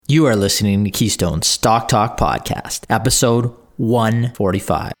You are listening to Keystone Stock Talk Podcast, episode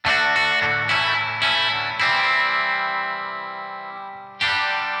 145.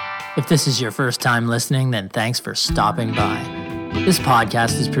 If this is your first time listening, then thanks for stopping by. This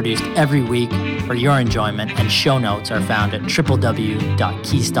podcast is produced every week for your enjoyment, and show notes are found at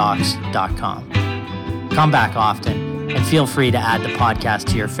www.keystocks.com. Come back often, and feel free to add the podcast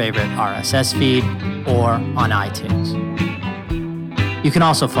to your favorite RSS feed or on iTunes. You can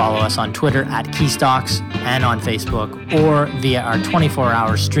also follow us on Twitter at Keystocks and on Facebook or via our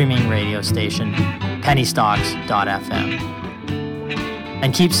 24-hour streaming radio station, pennystocks.fm.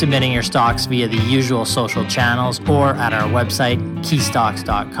 And keep submitting your stocks via the usual social channels or at our website,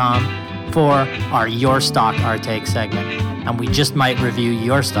 keystocks.com, for our Your Stock Our Take segment. And we just might review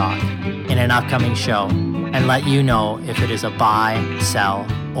your stock in an upcoming show and let you know if it is a buy, sell,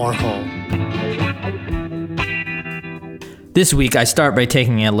 or hold. This week, I start by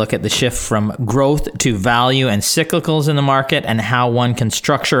taking a look at the shift from growth to value and cyclicals in the market and how one can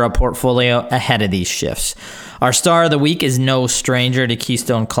structure a portfolio ahead of these shifts. Our star of the week is no stranger to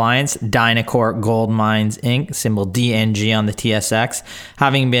Keystone clients, Dynacor Gold Mines, Inc., symbol DNG on the TSX,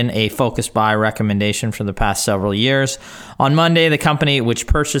 having been a focus buy recommendation for the past several years. On Monday, the company, which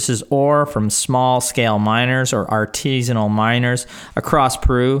purchases ore from small-scale miners or artisanal miners across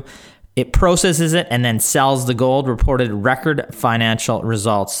Peru, it processes it and then sells the gold, reported record financial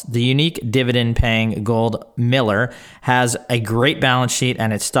results. The unique dividend-paying gold miller has a great balance sheet,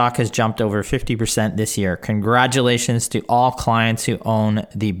 and its stock has jumped over 50% this year. Congratulations to all clients who own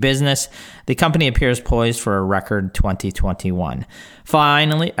the business. The company appears poised for a record 2021.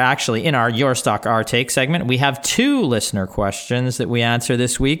 Finally, actually, in our Your Stock Our Take segment, we have two listener questions that we answer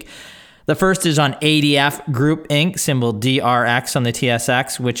this week. The first is on ADF Group Inc., symbol DRX on the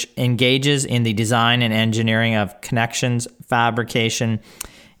TSX, which engages in the design and engineering of connections, fabrication,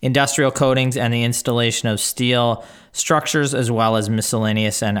 industrial coatings, and the installation of steel structures, as well as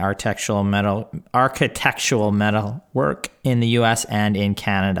miscellaneous and architectural metal work in the U.S. and in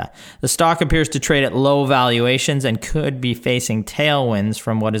Canada. The stock appears to trade at low valuations and could be facing tailwinds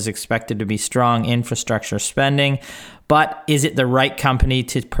from what is expected to be strong infrastructure spending. But is it the right company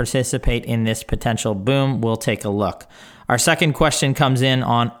to participate in this potential boom? We'll take a look. Our second question comes in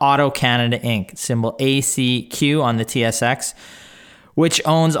on AutoCanada Inc., symbol ACQ on the TSX, which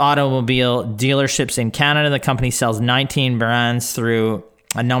owns automobile dealerships in Canada. The company sells 19 brands through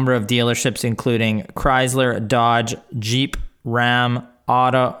a number of dealerships, including Chrysler, Dodge, Jeep, Ram,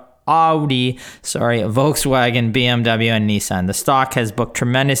 Audi, Volkswagen, BMW, and Nissan. The stock has booked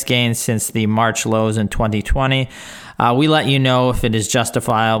tremendous gains since the March lows in 2020. We let you know if it is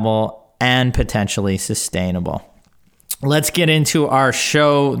justifiable and potentially sustainable. Let's get into our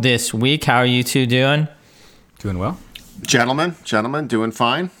show this week. How are you two doing? Doing well. Gentlemen, doing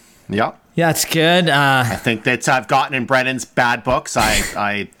fine. Yep. Yeah, it's good. I think that I've gotten in Brennan's bad books.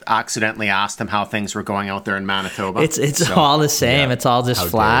 I accidentally asked him how things were going out there in Manitoba. It's all the same. Yeah. It's all just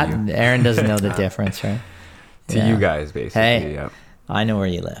flat. And Aaron doesn't know the difference, right? To you guys, basically. Hey, yeah. I know where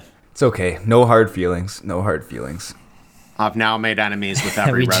you live. It's okay. No hard feelings. I've now made enemies with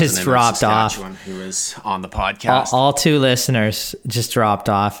every resident of Saskatchewan who is on the podcast. All two listeners just dropped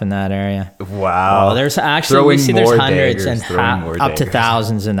off in that area. Wow. Oh, there's actually there's hundreds and up to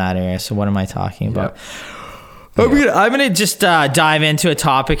thousands in that area. So what am I talking about? Yep. I'm going to just dive into a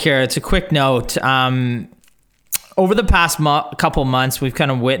topic here. It's a quick note. Over the past couple months, we've kind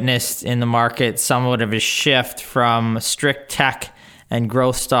of witnessed in the market somewhat of a shift from strict tech and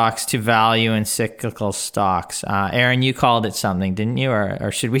growth stocks to value and cyclical stocks. Aaron, you called it something, didn't you?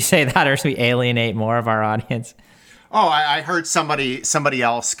 Or should we say that, or should we alienate more of our audience? Oh, I heard somebody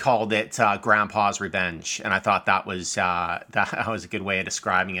else called it Grandpa's Revenge, and I thought that was a good way of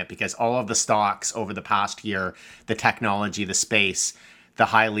describing it, because all of the stocks over the past year, the technology, the space, the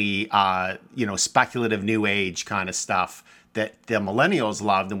highly speculative new age kind of stuff that the millennials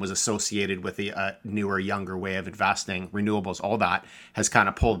loved and was associated with the newer, younger way of investing, renewables, all that has kind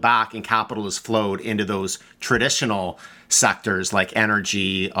of pulled back, and capital has flowed into those traditional sectors like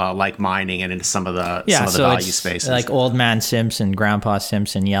energy, like mining, and into some of the value spaces. Like old man Simpson, Grandpa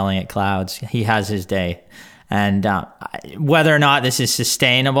Simpson yelling at clouds. He has his day. And whether or not this is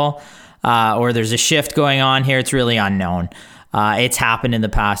sustainable or there's a shift going on here, it's really unknown. It's happened in the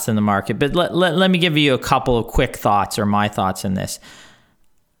past in the market, but let me give you a couple of quick thoughts, or my thoughts in this.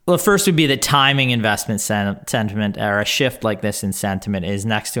 Well, first would be that timing investment sentiment, or a shift like this in sentiment, is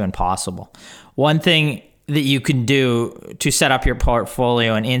next to impossible. One thing that you can do to set up your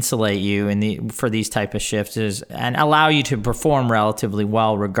portfolio and insulate you for these type of shifts is, and allow you to perform relatively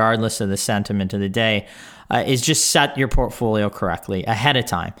well regardless of the sentiment of the day, is just set your portfolio correctly ahead of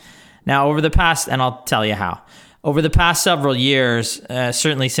time. Now, over the past, and I'll tell you how. Over the past several years,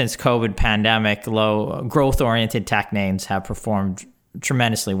 certainly since COVID pandemic, low growth-oriented tech names have performed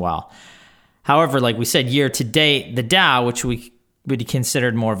tremendously well. However, like we said, year to date, the Dow, which we would be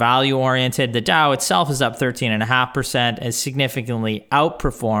considered more value-oriented, the Dow itself is up 13.5%, has significantly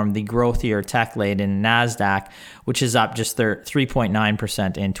outperformed the growthier tech-laden NASDAQ, which is up just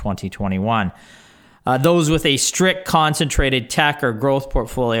 3.9% in 2021. Those with a strict concentrated tech or growth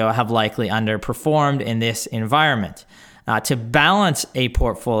portfolio have likely underperformed in this environment. To balance a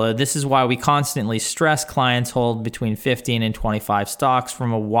portfolio, this is why we constantly stress clients hold between 15 and 25 stocks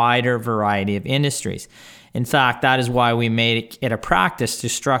from a wider variety of industries. In fact, that is why we make it a practice to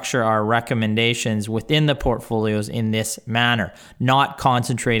structure our recommendations within the portfolios in this manner, not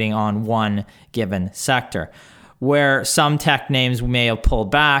concentrating on one given sector. Where some tech names may have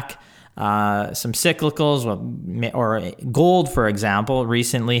pulled back, some cyclicals, or gold, for example,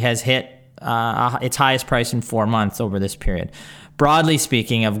 recently has hit its highest price in 4 months over this period. Broadly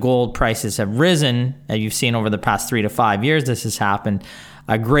speaking, if gold prices have risen, as you've seen over the past 3 to 5 years this has happened,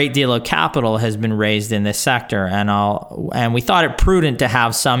 a great deal of capital has been raised in this sector, and we thought it prudent to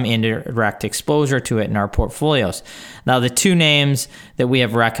have some indirect exposure to it in our portfolios. Now, the two names that we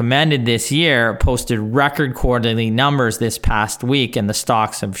have recommended this year posted record quarterly numbers this past week, and the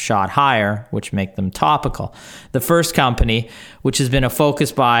stocks have shot higher, which make them topical. The first company, which has been a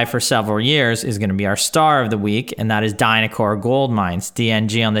focus buy for several years, is going to be our star of the week, and that is Dynacor Gold Mines,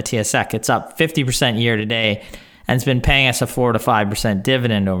 DNG on the TSX. It's up 50% year to date, and it's been paying us a 4 to 5%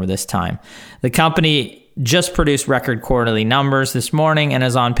 dividend over this time. The company just produced record quarterly numbers this morning and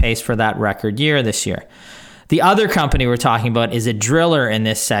is on pace for that record year this year. The other company we're talking about is a driller in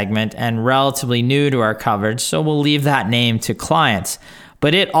this segment and relatively new to our coverage, so we'll leave that name to clients.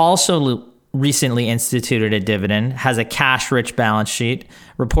 But it also recently instituted a dividend, has a cash-rich balance sheet,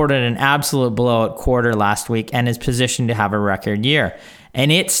 reported an absolute blowout quarter last week, and is positioned to have a record year. And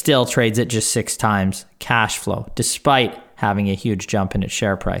it still trades at just 6 times cash flow, despite having a huge jump in its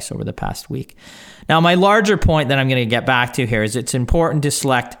share price over the past week. Now, my larger point that I'm going to get back to here is it's important to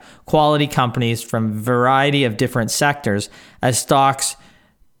select quality companies from a variety of different sectors, as stocks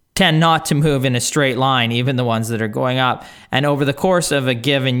tend not to move in a straight line, even the ones that are going up. And over the course of a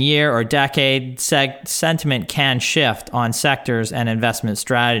given year or decade, sentiment can shift on sectors and investment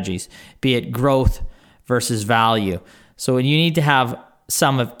strategies, be it growth versus value. So you need to have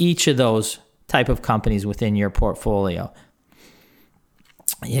some of each of those type of companies within your portfolio.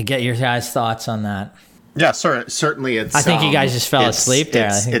 You get your guys' thoughts on that. Yeah, certainly. I think you guys just fell asleep there.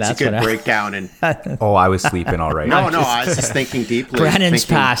 I think it's a good breakdown. And oh, I was sleeping all right. No, I was just thinking deeply. Brennan's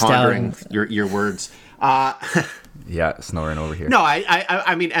passed out. Your words. Yeah, snoring over here. No,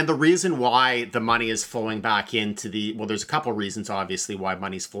 I mean, and the reason why the money is flowing back into there's a couple reasons, obviously, why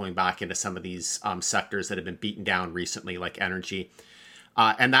money's flowing back into some of these sectors that have been beaten down recently, like energy.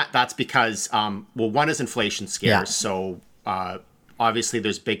 And that's because, one is inflation scares. Yeah. So obviously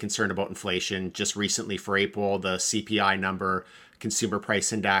there's big concern about inflation. Just recently for April, the CPI number, Consumer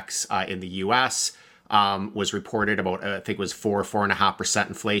Price Index in the U.S., was reported about, I think it was 4.5%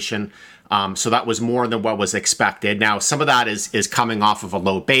 inflation. So that was more than what was expected. Now, some of that is coming off of a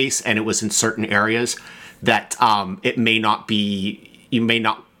low base, and it was in certain areas that it may not be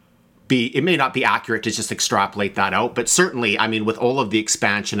accurate to just extrapolate that out. But certainly, I mean, with all of the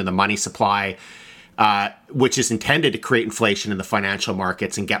expansion in the money supply, which is intended to create inflation in the financial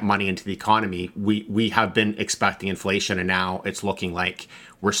markets and get money into the economy, we have been expecting inflation, and now it's looking like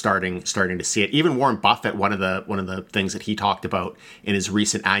we're starting to see it. Even Warren Buffett, one of the things that he talked about in his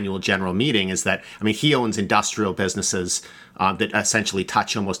recent annual general meeting is that, I mean, he owns industrial businesses that essentially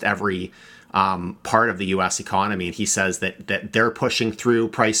touch almost every part of the U.S. economy, and he says that they're pushing through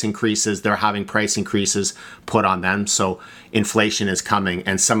price increases. They're having price increases put on them, so inflation is coming.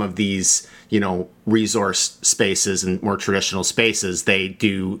 And some of these, resource spaces and more traditional spaces, they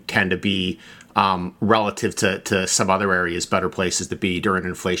do tend to be relative to some other areas, better places to be during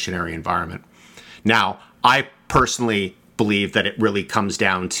an inflationary environment. Now, I personally believe that it really comes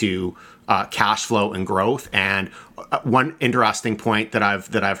down to cash flow and growth. And one interesting point that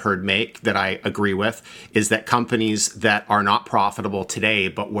I've heard make that I agree with is that companies that are not profitable today,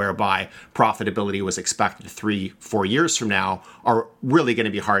 but whereby profitability was expected 3-4 years from now, are really going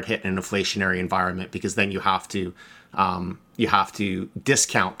to be hard hit in an inflationary environment, because then you have to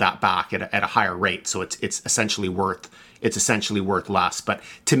discount that back at a higher rate. So it's essentially worth less. But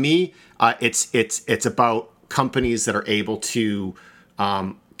to me, it's about companies that are able to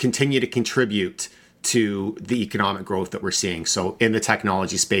continue to contribute to the economic growth that we're seeing. So in the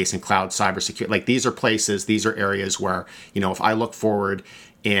technology space and cloud cybersecurity, like these are places, these are areas where, if I look forward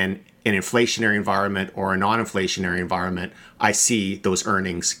in an inflationary environment or a non-inflationary environment, I see those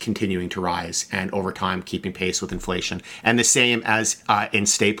earnings continuing to rise and over time keeping pace with inflation. And the same as in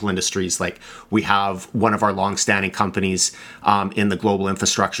staple industries, like we have one of our long-standing companies in the global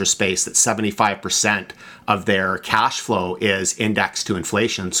infrastructure space that 75% of their cash flow is indexed to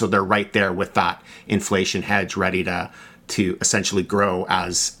inflation. So they're right there with that inflation hedge ready to essentially grow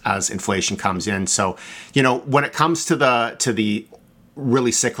as inflation comes in. So, when it comes to the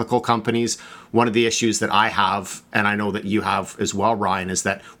really cyclical companies, one of the issues that I have, and I know that you have as well, Ryan, is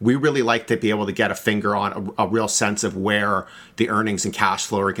that we really like to be able to get a finger on a real sense of where the earnings and cash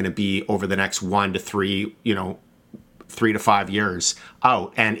flow are going to be over the next 1 to 3, 3 to 5 years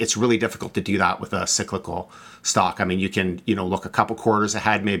out. And it's really difficult to do that with a cyclical stock. I mean, you can, look a couple quarters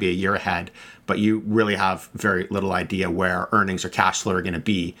ahead, maybe a year ahead, but you really have very little idea where earnings or cash flow are going to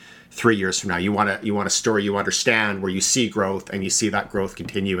be 3 years from now. You want a story you understand where you see growth and you see that growth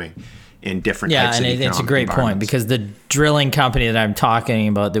continuing in different types of economic it's a great point, because the drilling company that I'm talking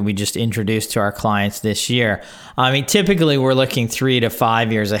about that we just introduced to our clients this year, I mean, typically we're looking 3 to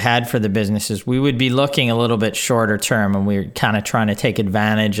 5 years ahead for the businesses. We would be looking a little bit shorter term, and we're kind of trying to take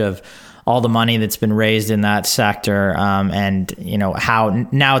advantage of all the money that's been raised in that sector, and how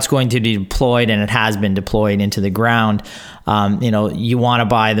now it's going to be deployed, and it has been deployed into the ground. You want to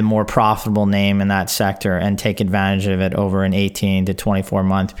buy the more profitable name in that sector and take advantage of it over an 18 to 24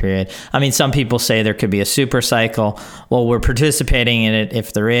 month period. I mean, some people say there could be a super cycle. Well, we're participating in it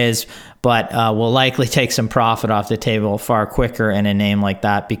if there is, but we'll likely take some profit off the table far quicker in a name like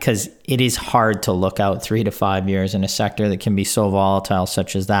that, because it is hard to look out 3 to 5 years in a sector that can be so volatile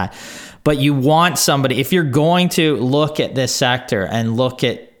such as that. But you want somebody, if you're going to look at this sector and look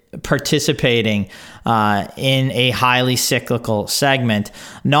at participating in a highly cyclical segment,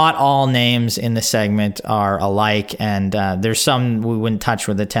 not all names in the segment are alike, and there's some we wouldn't touch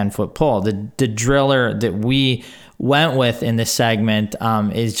with a 10-foot pole. The driller that we went with in this segment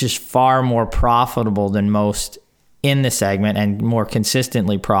is just far more profitable than most in the segment, and more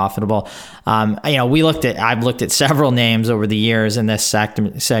consistently profitable. I've looked at several names over the years in this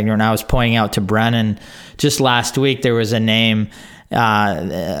segment, and I was pointing out to Brennan just last week, there was a name,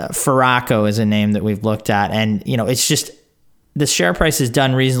 Foraco is a name that we've looked at, and it's just, the share price has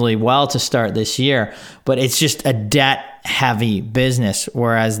done reasonably well to start this year, but it's just a debt heavy business,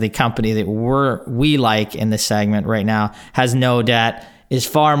 whereas the company that we like in the segment right now has no debt, is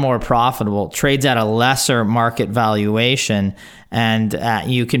far more profitable, trades at a lesser market valuation, and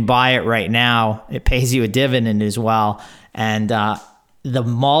you can buy it right now. It pays you a dividend as well, and the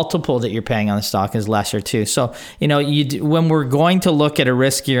multiple that you're paying on the stock is lesser too. So, when we're going to look at a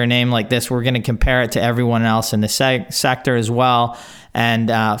riskier name like this, we're going to compare it to everyone else in the sector as well,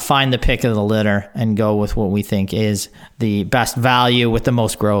 and find the pick of the litter and go with what we think is the best value with the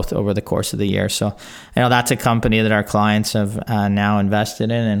most growth over the course of the year. So, that's a company that our clients have now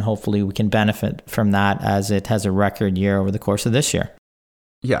invested in, and hopefully we can benefit from that as it has a record year over the course of this year.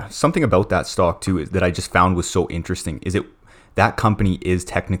 Yeah, something about that stock too that I just found was so interesting is that company is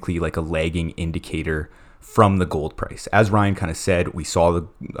technically like a lagging indicator from the gold price. As Ryan kind of said, we saw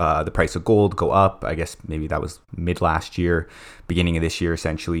the price of gold go up. I guess maybe that was mid last year, beginning of this year,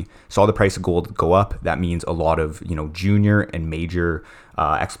 essentially. Saw the price of gold go up. That means a lot of junior and major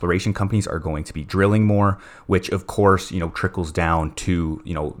exploration companies are going to be drilling more, which of course trickles down to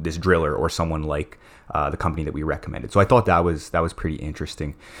this driller or someone like the company that we recommended. So I thought that was pretty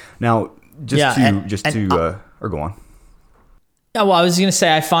interesting. Now, or go on. Yeah, well, I was going to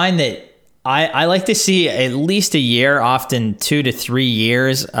say, I find that I like to see at least a year, often 2 to 3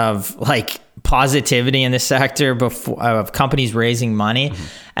 years of like positivity in the sector before of companies raising money. Mm-hmm.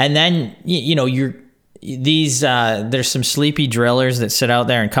 And then, there's some sleepy drillers that sit out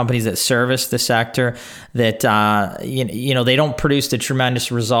there and companies that service the sector that, they don't produce the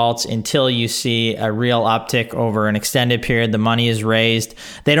tremendous results until you see a real uptick over an extended period. The money is raised.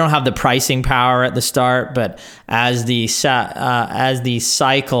 They don't have the pricing power at the start, but as the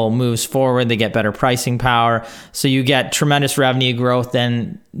cycle moves forward, they get better pricing power. So you get tremendous revenue growth,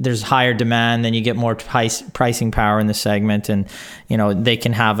 then there's higher demand, then you get more pricing power in the segment, and they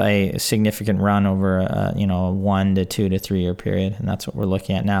can have a significant run over a 1 to 2 to 3 year period, and that's what we're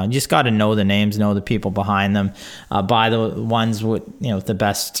looking at now. You just got to know the names, know the people behind them, buy the ones with the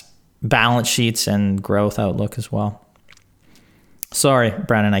best balance sheets and growth outlook as well. Sorry,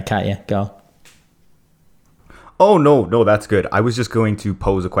 Brandon, I cut you. Go. Oh, no, that's good. I was just going to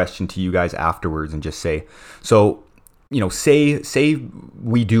pose a question to you guys afterwards and just say, so say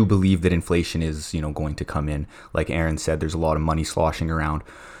we do believe that inflation is, going to come in. Like Aaron said, there's a lot of money sloshing around.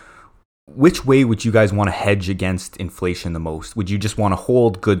 Which way would you guys want to hedge against inflation the most? Would you just want to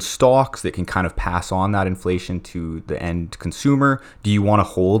hold good stocks that can kind of pass on that inflation to the end consumer? Do you want to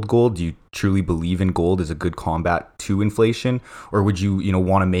hold gold? Do you truly believe in gold as a good combat to inflation? Or would you,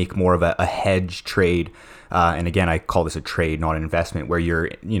 want to make more of a hedge trade? And again, I call this a trade, not an investment, where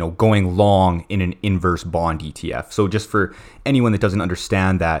you're, going long in an inverse bond ETF. So just for anyone that doesn't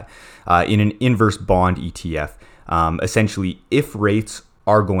understand that, in an inverse bond ETF, essentially, if rates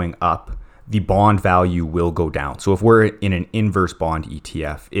are going up, the bond value will go down. So if we're in an inverse bond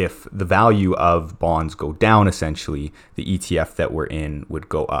ETF, if the value of bonds go down, essentially, the ETF that we're in would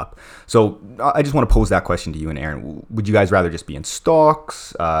go up. So I just want to pose that question to you and Aaron. Would you guys rather just be in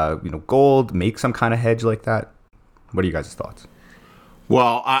stocks, gold, make some kind of hedge like that? What are you guys' thoughts?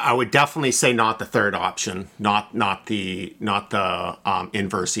 Well, I would definitely say not the third option, not the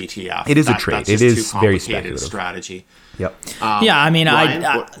inverse ETF. It is a trade. It is very speculative strategy. Yep. Yeah, I mean,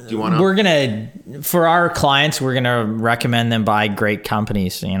 Ryan, do you want to? We're gonna, for our clients, we're gonna recommend them buy great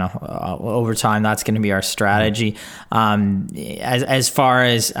companies. Over time, that's going to be our strategy. As far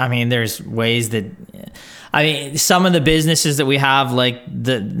as, I mean, there's ways that. I mean, some of the businesses that we have, like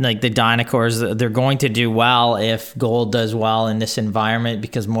the Dynacores, they're going to do well if gold does well in this environment,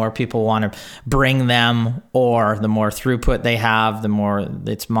 because more people want to bring them, or the more throughput they have, the more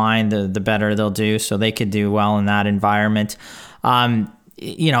it's mined, the better they'll do. So they could do well in that environment.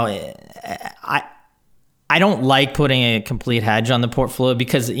 I don't like putting a complete hedge on the portfolio,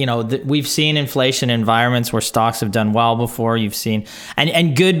 because, we've seen inflation environments where stocks have done well before. You've seen,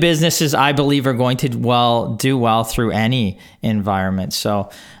 and good businesses, I believe, are going to do well through any environment.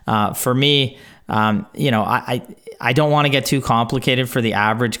 So for me, I don't want to get too complicated for the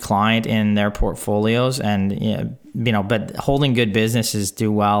average client in their portfolios, and, but holding good businesses do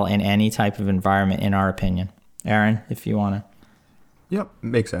well in any type of environment, in our opinion. Aaron, if you want to. Yep,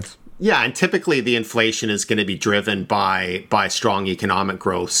 makes sense. Yeah, and typically the inflation is going to be driven by strong economic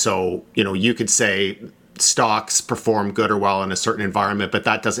growth. So, you could say stocks perform good or well in a certain environment, but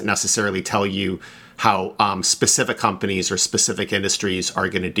that doesn't necessarily tell you how specific companies or specific industries are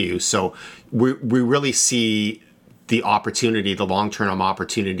going to do. So we really see the opportunity, the long-term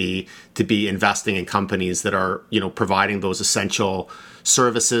opportunity, to be investing in companies that are, providing those essential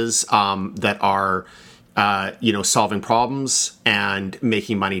services that are solving problems and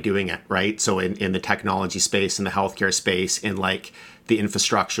making money doing it, right? So in the technology space, in the healthcare space, in like the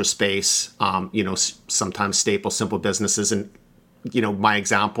infrastructure space, sometimes staple, simple businesses. And, my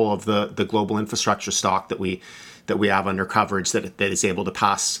example of the global infrastructure stock that we have under coverage that is able to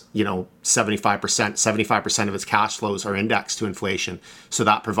pass, 75% of its cash flows are indexed to inflation. So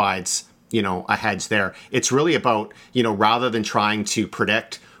that provides, a hedge there. It's really about, rather than trying to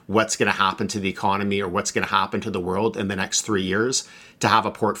predict what's going to happen to the economy or what's going to happen to the world in the next 3 years, to have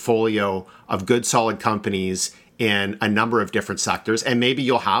a portfolio of good, solid companies in a number of different sectors. And maybe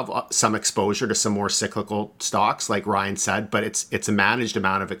you'll have some exposure to some more cyclical stocks, like Ryan said, but it's a managed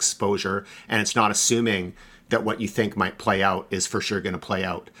amount of exposure, and it's not assuming that what you think might play out is for sure going to play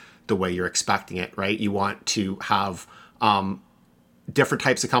out the way you're expecting it, right? You want to have different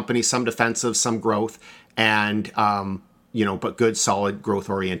types of companies, some defensive, some growth, and but good, solid,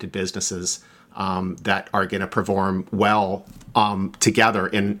 growth-oriented businesses that are going to perform well together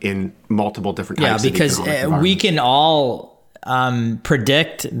in multiple different types of economic environments. Because we can all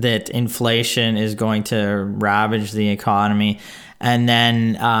predict that inflation is going to ravage the economy, and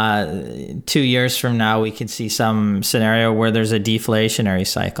then 2 years from now, we could see some scenario where there's a deflationary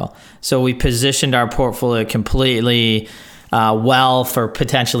cycle. So we positioned our portfolio completely well for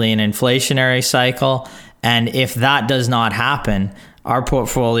potentially an inflationary cycle. And if that does not happen, our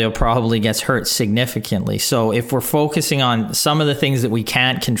portfolio probably gets hurt significantly. So if we're focusing on some of the things that we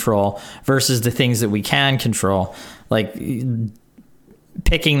can't control versus the things that we can control, like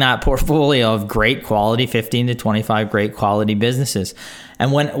picking that portfolio of great quality, 15 to 25 great quality businesses.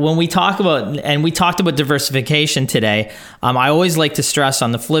 And when we talk about, and we talked about diversification today, I always like to stress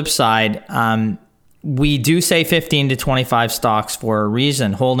on the flip side, we do say 15 to 25 stocks for a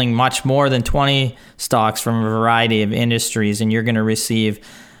reason, holding much more than 20 stocks from a variety of industries, and you're going to receive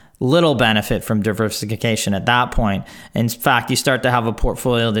little benefit from diversification at that point. In fact, you start to have a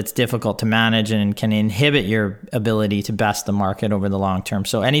portfolio that's difficult to manage and can inhibit your ability to best the market over the long term.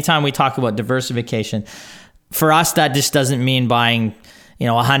 So anytime we talk about diversification, for us, that just doesn't mean buying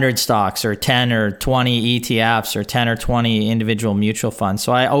 100 stocks or 10 or 20 ETFs or 10 or 20 individual mutual funds.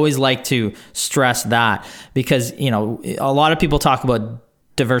 So I always like to stress that, because, a lot of people talk about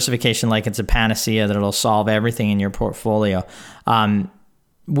diversification like it's a panacea that it'll solve everything in your portfolio.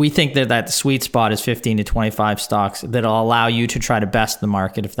 We think that sweet spot is 15 to 25 stocks that'll allow you to try to best the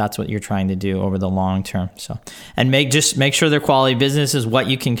market if that's what you're trying to do over the long term. So, and make sure they're quality businesses, what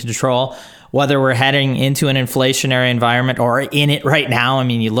you can control, whether we're heading into an inflationary environment or in it right now. I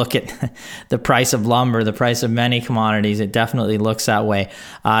mean, you look at the price of lumber, the price of many commodities, it definitely looks that way.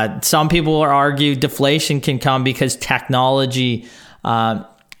 Some people will argue deflation can come because technology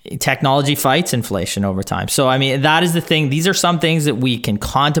fights inflation over time. So, I mean, that is the thing. These are some things that we can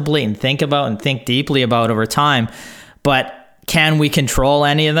contemplate and think about and think deeply about over time. But can we control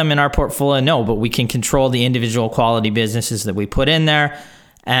any of them in our portfolio? No, but we can control the individual quality businesses that we put in there.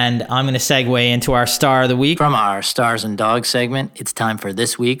 And I'm going to segue into our Star of the Week. From our Stars and Dogs segment, it's time for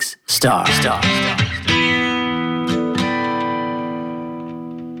this week's Star.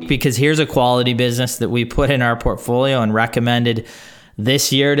 Because here's a quality business that we put in our portfolio and recommended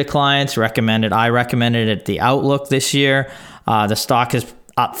this year to clients. I recommended it at the Outlook this year. The stock is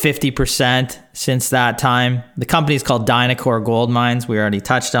up 50% since that time. The company is called Dynacor Gold Mines. We already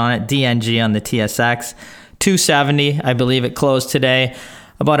touched on it. DNG on the TSX. 270, I believe it closed today.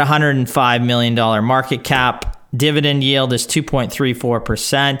 About $105 million market cap. Dividend yield is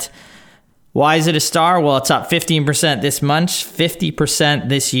 2.34%. Why is it a star? Well, it's up 15% this month, 50%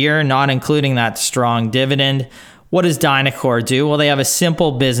 this year, not including that strong dividend. What does Dynacor do? Well, they have a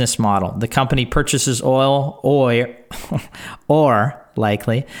simple business model. The company purchases ore,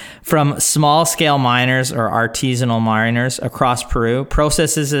 likely, from small-scale miners or artisanal miners across Peru,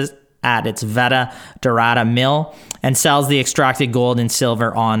 processes it at its Veta Dorada mill, and sells the extracted gold and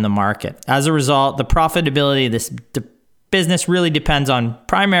silver on the market. As a result, the profitability of this business really depends on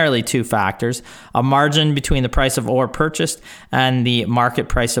primarily two factors: a margin between the price of ore purchased and the market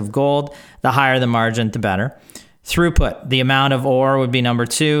price of gold. The higher the margin, the better. Throughput, the amount of ore would be number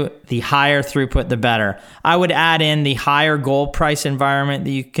two. The higher throughput, the better. I would add in the higher gold price environment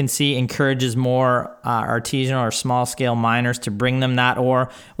that you can see encourages more artisanal or small scale miners to bring them that ore,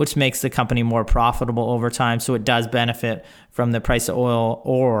 which makes the company more profitable over time. So it does benefit from the price of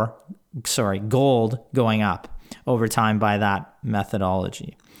gold going up over time by that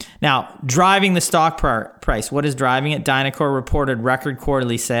methodology. Now, driving the stock price, what is driving it? Dynacor reported record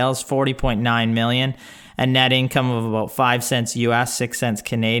quarterly sales, $40.9 million, and net income of about 5 cents US, 6 cents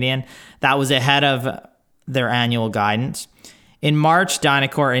Canadian. That was ahead of their annual guidance. In March,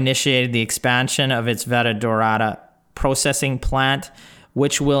 Dynacor initiated the expansion of its Veta Dorada processing plant,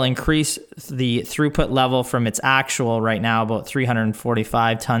 which will increase the throughput level from its actual right now about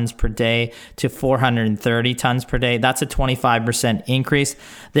 345 tons per day to 430 tons per day. That's a 25% increase.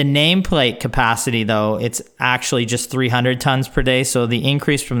 The nameplate capacity, though, it's actually just 300 tons per day. So the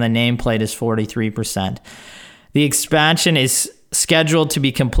increase from the nameplate is 43%. The expansion is scheduled to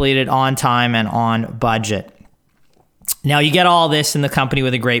be completed on time and on budget. Now, you get all this in the company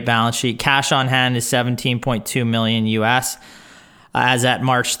with a great balance sheet. Cash on hand is $17.2 million US. As at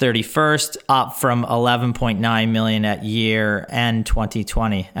March 31st, up from $11.9 million at year end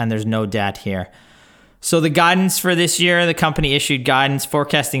 2020, and there's no debt here. So the guidance for this year, the company issued guidance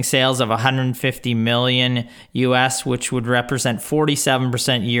forecasting sales of $150 million US, which would represent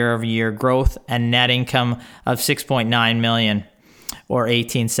 47% year-over-year growth, and net income of $6.9 million or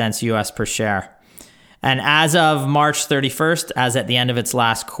 18 cents US per share. And as of March 31st, as at the end of its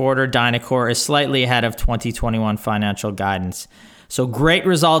last quarter, Dynacor is slightly ahead of 2021 financial guidance. So great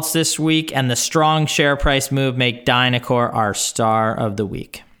results this week, and the strong share price move make Dynacor our Star of the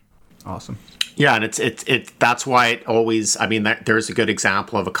Week. Awesome. Yeah, and it's that's why it always. I mean, there's a good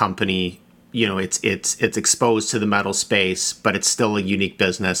example of a company. You know, it's exposed to the metal space, but it's still a unique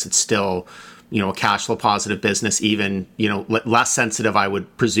business. It's still, you know, a cash flow positive business. Even, you know, less sensitive, I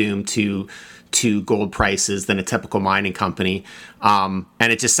would presume, to gold prices than a typical mining company. And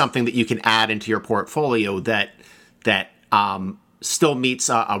it's just something that you can add into your portfolio that still meets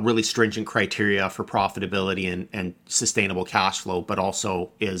a really stringent criteria for profitability and sustainable cash flow, but also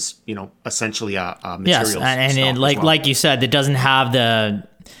is, you know, essentially a materials. Yes, and like you said, it doesn't have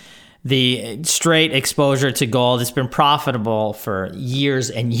the straight exposure to gold. It's been profitable for years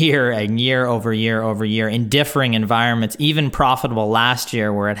and year over year in differing environments, even profitable last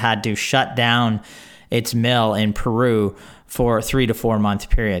year where it had to shut down its mill in Peru for a 3 to 4 month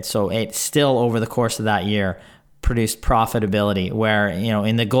period. So it still, over the course of that year, produced profitability, where, you know,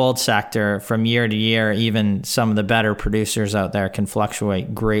 in the gold sector from year to year, even some of the better producers out there can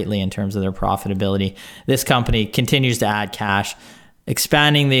fluctuate greatly in terms of their profitability. This company continues to add cash,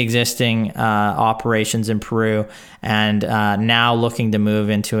 expanding the existing operations in Peru, and now looking to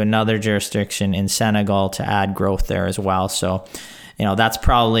move into another jurisdiction in Senegal to add growth there as well. So That's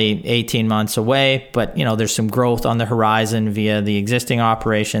probably 18 months away, but there's some growth on the horizon via the existing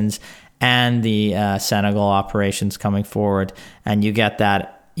operations and the Senegal operations coming forward. And you get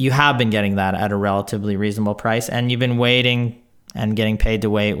that, you have been getting that at a relatively reasonable price, and you've been waiting and getting paid to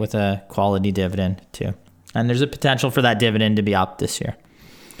wait with a quality dividend too. And there's a potential for that dividend to be up this year.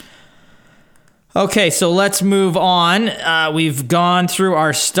 Okay, so let's move on. We've gone through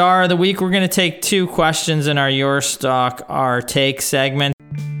our star of the week. We're going to take 2 questions in our Your Stock, Our Take segment.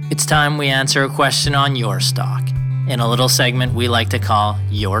 It's time we answer a question on your stock in a little segment we like to call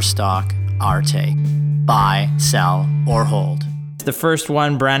Your Stock, Our Take. Buy, sell, or hold. The first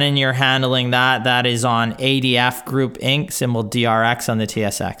one, Brennan, you're handling that. That is on ADF Group Inc., symbol DRX on the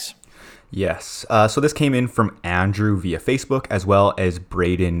TSX. Yes. So this came in from Andrew via Facebook as well as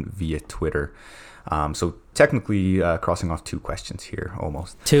Braden via Twitter. So technically crossing off 2 questions here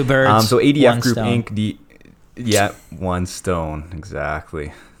almost. 2 birds. So ADF one Group stone. Inc. One stone.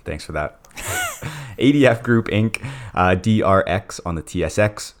 Exactly. Thanks for that. ADF Group Inc. DRX on the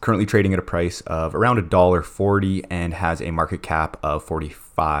TSX, currently trading at a price of around $1.40 and has a market cap of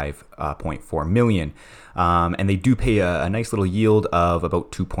 $45.4 million. And they do pay a nice little yield of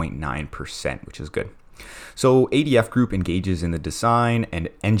about 2.9%, which is good. So ADF Group engages in the design and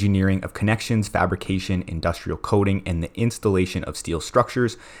engineering of connections, fabrication, industrial coating, and the installation of steel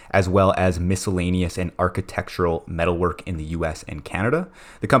structures, as well as miscellaneous and architectural metalwork in the US and Canada.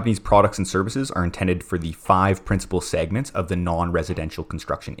 The company's products and services are intended for the 5 principal segments of the non-residential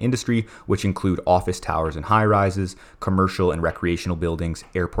construction industry, which include office towers and high-rises, commercial and recreational buildings,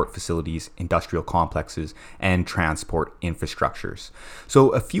 airport facilities, industrial complexes, and transport infrastructures. So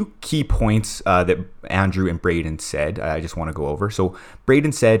a few key points that Andrew and Braden said, I just want to go over. So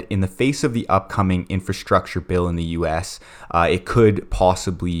Braden said, in the face of the upcoming infrastructure bill in the US, it could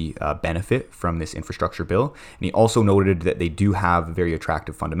possibly benefit from this infrastructure bill. And he also noted that they do have very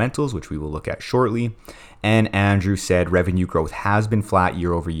attractive fundamentals, which we will look at shortly. And Andrew said revenue growth has been flat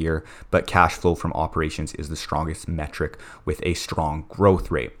year over year, but cash flow from operations is the strongest metric with a strong growth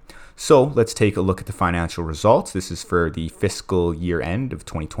rate. So let's take a look at the financial results. This is for the fiscal year end of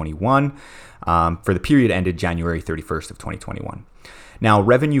 2021, for the period ended January 31st of 2021. Now,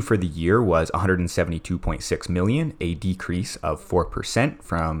 revenue for the year was $172.6 million, a decrease of 4%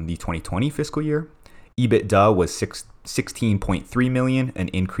 from the 2020 fiscal year. EBITDA was $16.3 million, an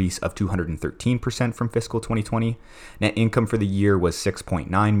increase of 213% from fiscal 2020. Net income for the year was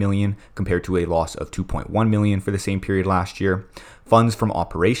 $6.9 million compared to a loss of $2.1 million for the same period last year. Funds from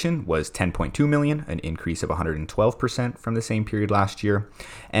operation was $10.2 million, an increase of 112% from the same period last year.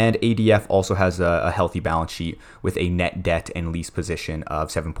 And ADF also has a healthy balance sheet with a net debt and lease position of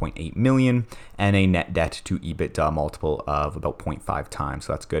 $7.8 million and a net debt to EBITDA multiple of about 0.5 times.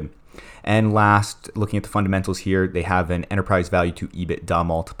 So that's good. And last, looking at the fundamentals here, they have an enterprise value to EBITDA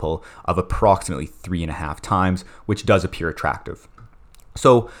multiple of approximately 3.5 times, which does appear attractive.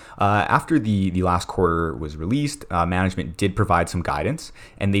 So after the last quarter was released, management did provide some guidance,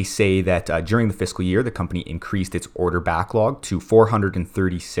 and they say that during the fiscal year, the company increased its order backlog to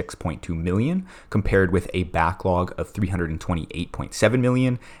 $436.2 million, compared with a backlog of $328.7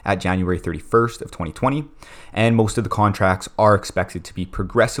 million at January 31st of 2020. And most of the contracts are expected to be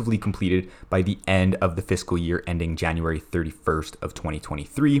progressively completed by the end of the fiscal year ending January 31st of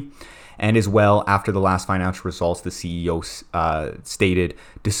 2023. And as well, after the last financial results, the CEO stated,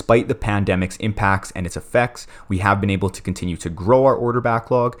 despite the pandemic's impacts and its effects, we have been able to continue to grow our order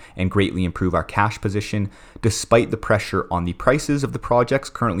backlog and greatly improve our cash position, despite the pressure on the prices of the projects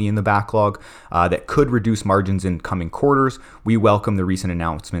currently in the backlog that could reduce margins in coming quarters. We welcome the recent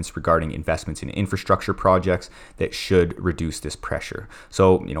announcements regarding investments in infrastructure projects that should reduce this pressure.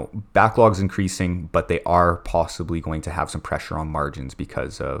 So, backlog's increasing, but they are possibly going to have some pressure on margins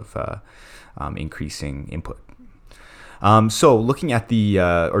because of increasing input. So looking at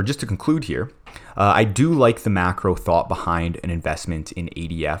or just to conclude here, I do like the macro thought behind an investment in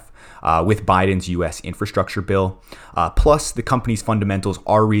ADF with Biden's U.S. infrastructure bill. Plus, the company's fundamentals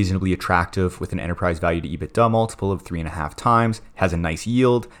are reasonably attractive with an enterprise value to EBITDA multiple of 3.5 times, has a nice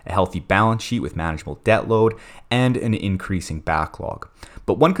yield, a healthy balance sheet with manageable debt load, and an increasing backlog.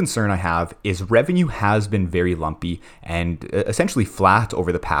 But one concern I have is revenue has been very lumpy and essentially flat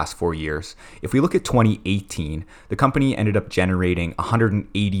over the past 4 years. If we look at 2018, the company ended up generating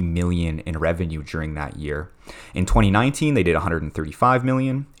 $180 million in revenue during that year. In 2019, they did $135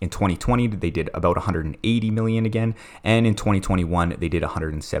 million. In 2020, they did about $180 million again. And in 2021, they did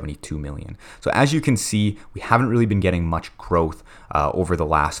 $172 million. So as you can see, we haven't really been getting much growth over the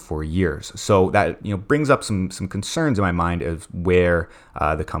last 4 years. So that brings up some concerns in my mind of where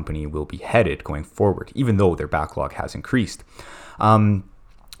the company will be headed going forward, even though their backlog has increased.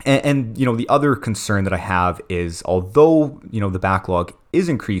 And the other concern that I have is, although the backlog is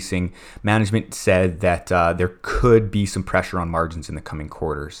increasing, management said that there could be some pressure on margins in the coming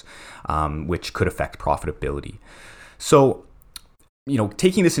quarters, which could affect profitability. So,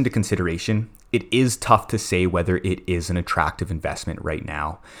 taking this into consideration, it is tough to say whether it is an attractive investment right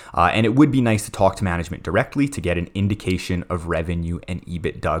now. And it would be nice to talk to management directly to get an indication of revenue and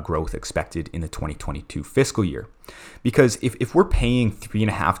EBITDA growth expected in the 2022 fiscal year. Because if we're paying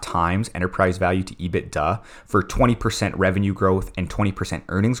 3.5 times enterprise value to EBITDA for 20% revenue growth and 20%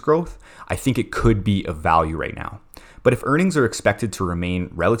 earnings growth, I think it could be of value right now. But if earnings are expected to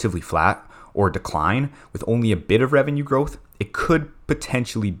remain relatively flat or decline with only a bit of revenue growth, it could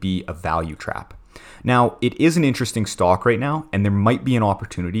potentially be a value trap. Now, it is an interesting stock right now, and there might be an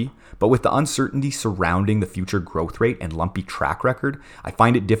opportunity, but with the uncertainty surrounding the future growth rate and lumpy track record, I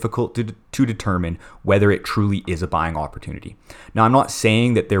find it difficult to determine whether it truly is a buying opportunity. Now, I'm not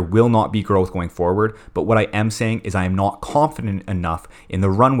saying that there will not be growth going forward, but what I am saying is I am not confident enough in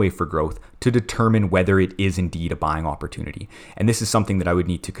the runway for growth to determine whether it is indeed a buying opportunity. And this is something that I would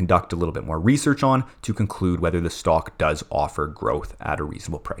need to conduct a little bit more research on to conclude whether the stock does offer growth at a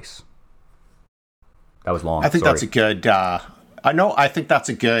reasonable price. That was long. I think that's a good. I think that's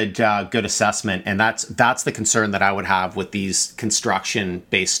a good assessment, and that's the concern that I would have with these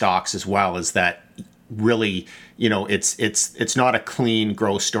construction-based stocks as well. Is that really, it's not a clean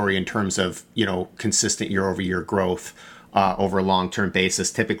growth story in terms of consistent year-over-year growth over a long-term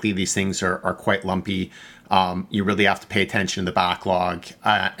basis. Typically, these things are quite lumpy. You really have to pay attention to the backlog,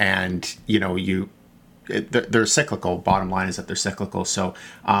 and they're cyclical. Bottom line is that they're cyclical. So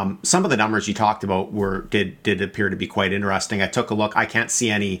some of the numbers you talked about did appear to be quite interesting. I took a look. I can't see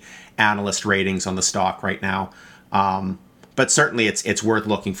any analyst ratings on the stock right now, but certainly it's worth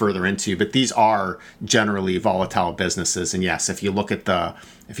looking further into. But these are generally volatile businesses, and yes, if you look at the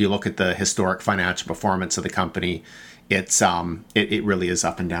historic financial performance of the company, it really is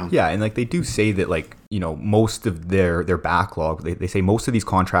up and down. Yeah, and they do say that most of their backlog, they say most of these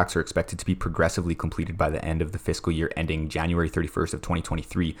contracts are expected to be progressively completed by the end of the fiscal year ending January 31st of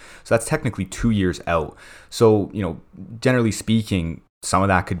 2023. So that's technically 2 years out. So, generally speaking, some of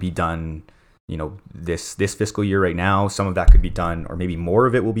that could be done, this fiscal year right now. Some of that could be done, or maybe more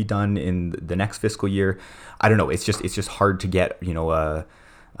of it will be done in the next fiscal year. I don't know. It's just hard to get,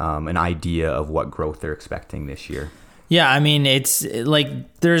 an idea of what growth they're expecting this year. Yeah, I mean, it's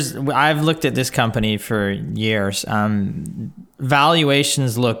I've looked at this company for years.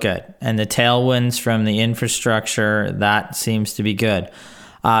 Valuations look good, and the tailwinds from the infrastructure, that seems to be good.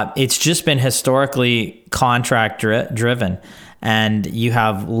 It's just been historically contract driven, and you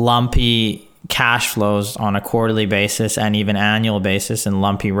have lumpy cash flows on a quarterly basis and even annual basis, and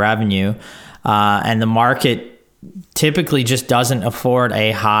lumpy revenue. And the market typically just doesn't afford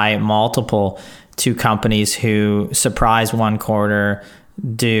a high multiple to companies who surprise one quarter,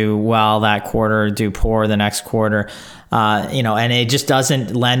 do well that quarter, do poor the next quarter, and it just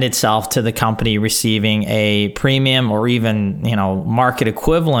doesn't lend itself to the company receiving a premium or even, market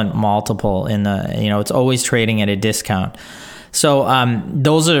equivalent multiple it's always trading at a discount. So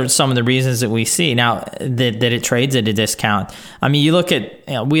those are some of the reasons that we see now that it trades at a discount. I mean, you look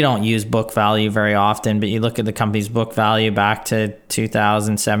at, we don't use book value very often, but you look at the company's book value back to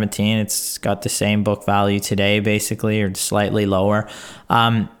 2017, it's got the same book value today, basically, or slightly lower.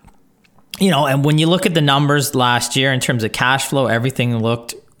 And when you look at the numbers last year in terms of cash flow, everything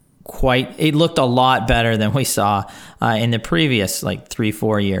looked a lot better than we saw in the previous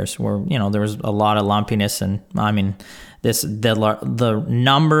 3-4 years, where there was a lot of lumpiness. And I mean, the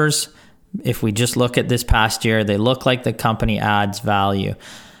numbers, if we just look at this past year, they look like the company adds value.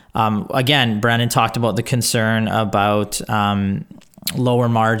 Again, Brendan talked about the concern about lower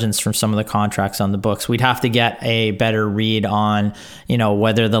margins from some of the contracts on the books. We'd have to get a better read on,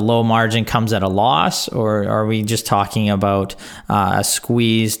 whether the low margin comes at a loss, or are we just talking about a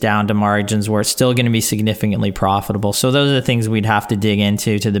squeeze down to margins where it's still going to be significantly profitable. So those are the things we'd have to dig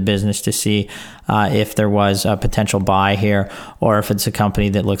into the business to see if there was a potential buy here, or if it's a company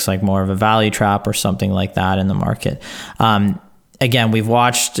that looks like more of a value trap or something like that in the market. Again, we've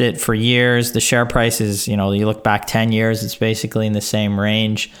watched it for years. The share price is, you look back 10 years, it's basically in the same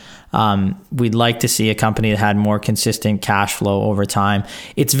range. We'd like to see a company that had more consistent cash flow over time.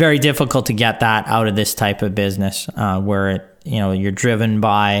 It's very difficult to get that out of this type of business, where you're driven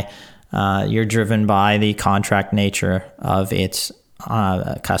by the contract nature of its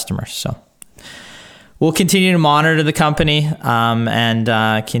customers. So we'll continue to monitor the company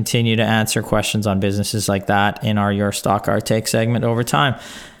and continue to answer questions on businesses like that in our Your Stock, Our Take segment over time.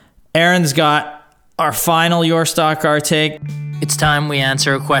 Aaron's got Our final Your Stock, Our Take. It's time we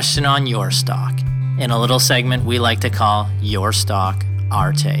answer a question on your stock in a little segment we like to call Your Stock,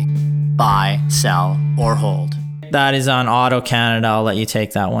 Our Take. Buy, sell, or hold. That is on AutoCanada. I'll let you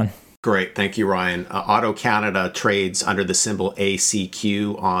take that one. Great. Thank you, Ryan. AutoCanada trades under the symbol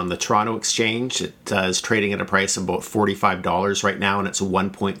ACQ on the Toronto Exchange. It is trading at a price of about $45 right now, and it's a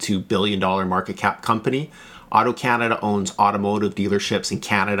 $1.2 billion market cap company. AutoCanada owns automotive dealerships in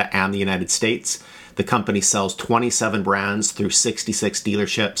Canada and the United States. The company sells 27 brands through 66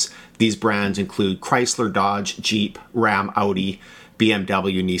 dealerships. These brands include Chrysler, Dodge, Jeep, Ram, Audi,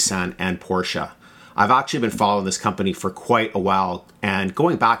 BMW, Nissan, and Porsche. I've actually been following this company for quite a while, and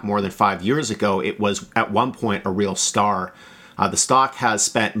going back more than 5 years ago, it was at one point a real star. The stock has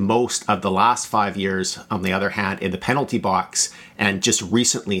spent most of the last 5 years, on the other hand, in the penalty box, and just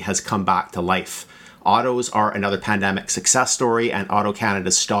recently has come back to life. Autos are another pandemic success story, and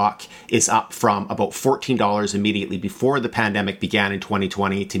AutoCanada's stock is up from about $14 immediately before the pandemic began in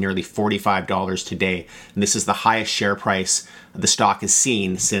 2020 to nearly $45 today. And this is the highest share price the stock has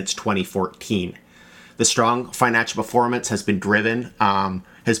seen since 2014. The strong financial performance has been driving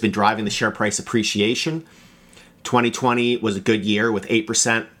the share price appreciation. 2020 was a good year with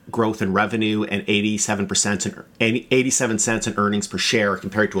 8% growth in revenue and 87 cents in earnings per share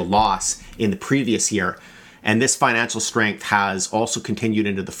compared to a loss in the previous year. And this financial strength has also continued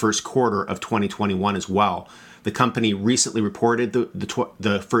into the first quarter of 2021 as well. The company recently reported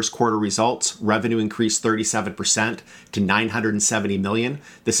the first quarter results. Revenue increased 37% to $970 million.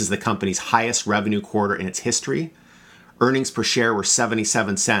 This is the company's highest revenue quarter in its history. Earnings per share were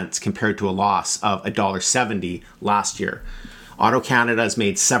 77 cents compared to a loss of $1.70 last year. AutoCanada has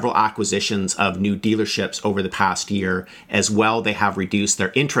made several acquisitions of new dealerships over the past year. As well, they have reduced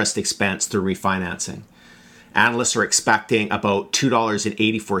their interest expense through refinancing. Analysts are expecting about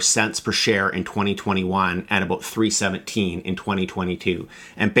 $2.84 per share in 2021 and about $3.17 in 2022.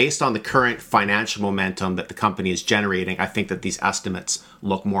 And based on the current financial momentum that the company is generating, I think that these estimates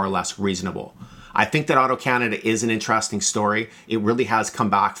look more or less reasonable. I think that AutoCanada is an interesting story. It really has come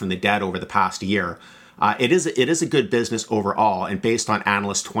back from the dead over the past year. It is a good business overall, and based on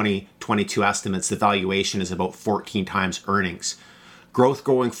analyst 2022 estimates, the valuation is about 14 times earnings. Growth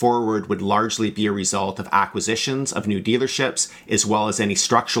going forward would largely be a result of acquisitions of new dealerships, as well as any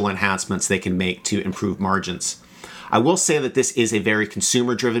structural enhancements they can make to improve margins. I will say that this is a very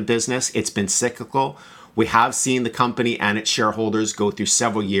consumer-driven business. It's been cyclical. We have seen the company and its shareholders go through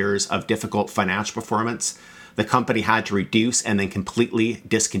several years of difficult financial performance. The company had to reduce and then completely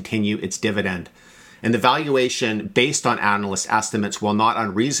discontinue its dividend. And the valuation based on analyst estimates, while not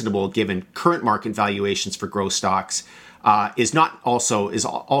unreasonable given current market valuations for growth stocks, is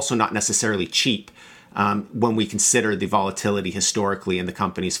also not necessarily cheap when we consider the volatility historically in the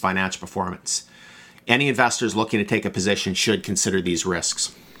company's financial performance. Any investors looking to take a position should consider these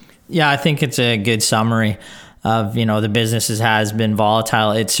risks. Yeah, I think it's a good summary of, the business has been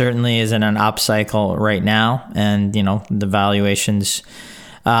volatile. It certainly is in an upcycle right now. And, the valuations,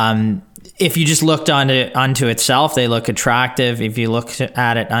 if you just looked onto itself, they look attractive. If you look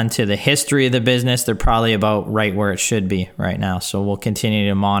at it onto the history of the business, they're probably about right where it should be right now. So we'll continue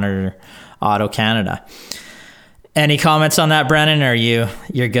to monitor AutoCanada. Any comments on that, Brennan? Or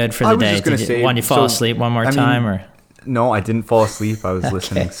you're good for the day? Did you fall asleep one more time? Or no, I didn't fall asleep. I was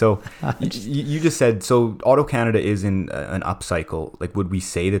listening. So you just said, so AutoCanada is in an upcycle. Like, would we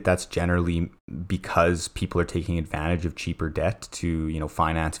say that that's generally because people are taking advantage of cheaper debt to,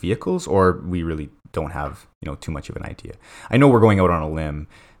 finance vehicles, or we really don't have, too much of an idea? I know we're going out on a limb,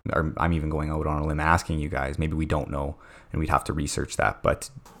 or I'm even going out on a limb asking you guys. Maybe we don't know, and we'd have to research that. But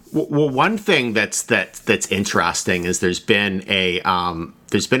well, one thing that's interesting is there's been a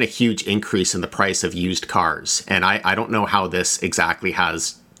huge increase in the price of used cars, and I don't know how this exactly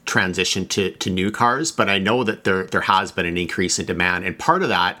has transitioned to new cars, but I know that there has been an increase in demand, and part of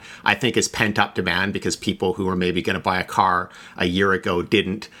that I think is pent up demand because people who were maybe going to buy a car a year ago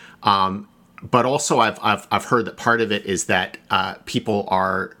didn't. But also I've heard that part of it is that people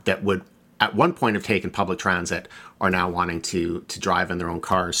that would at one point have taken public transit are now wanting to drive in their own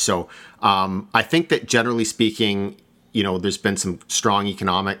cars. So I think that generally speaking, there's been some strong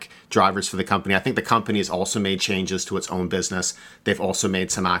economic drivers for the company. I think the company has also made changes to its own business. They've also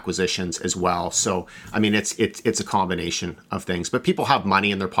made some acquisitions as well. So, it's a combination of things. But people have money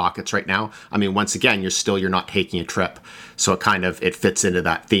in their pockets right now. Once again, you're not taking a trip. So it fits into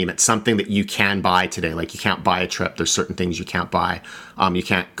that theme. It's something that you can buy today. Like, you can't buy a trip. There's certain things you can't buy. You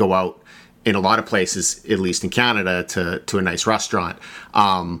can't go out in a lot of places, at least in Canada, to a nice restaurant.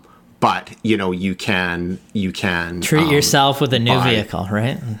 but you can treat yourself with a new buy. vehicle,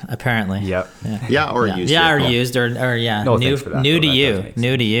 right? Apparently. Yep. Or used. Yeah, or vehicle. used, or No, new, thanks for that, new though. to That you, does make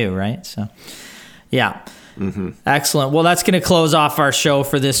new to you, right? So, yeah. Excellent. Well, that's going to close off our show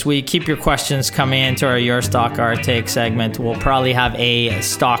for this week. Keep your questions coming into our Your Stock, Our Take segment. We'll probably have a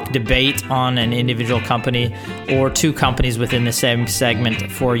stock debate on an individual company or two companies within the same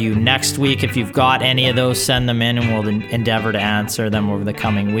segment for you next week. If you've got any of those, send them in and we'll endeavor to answer them over the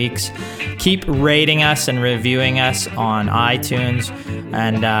coming weeks. Keep rating us and reviewing us on iTunes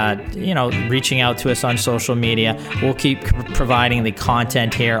and, reaching out to us on social media. We'll keep providing the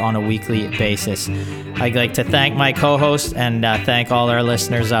content here on a weekly basis. I'd like to thank my co-host and thank all our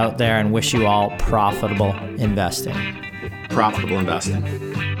listeners out there and wish you all profitable investing. Profitable investing.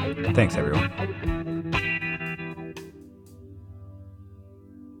 Thanks, everyone.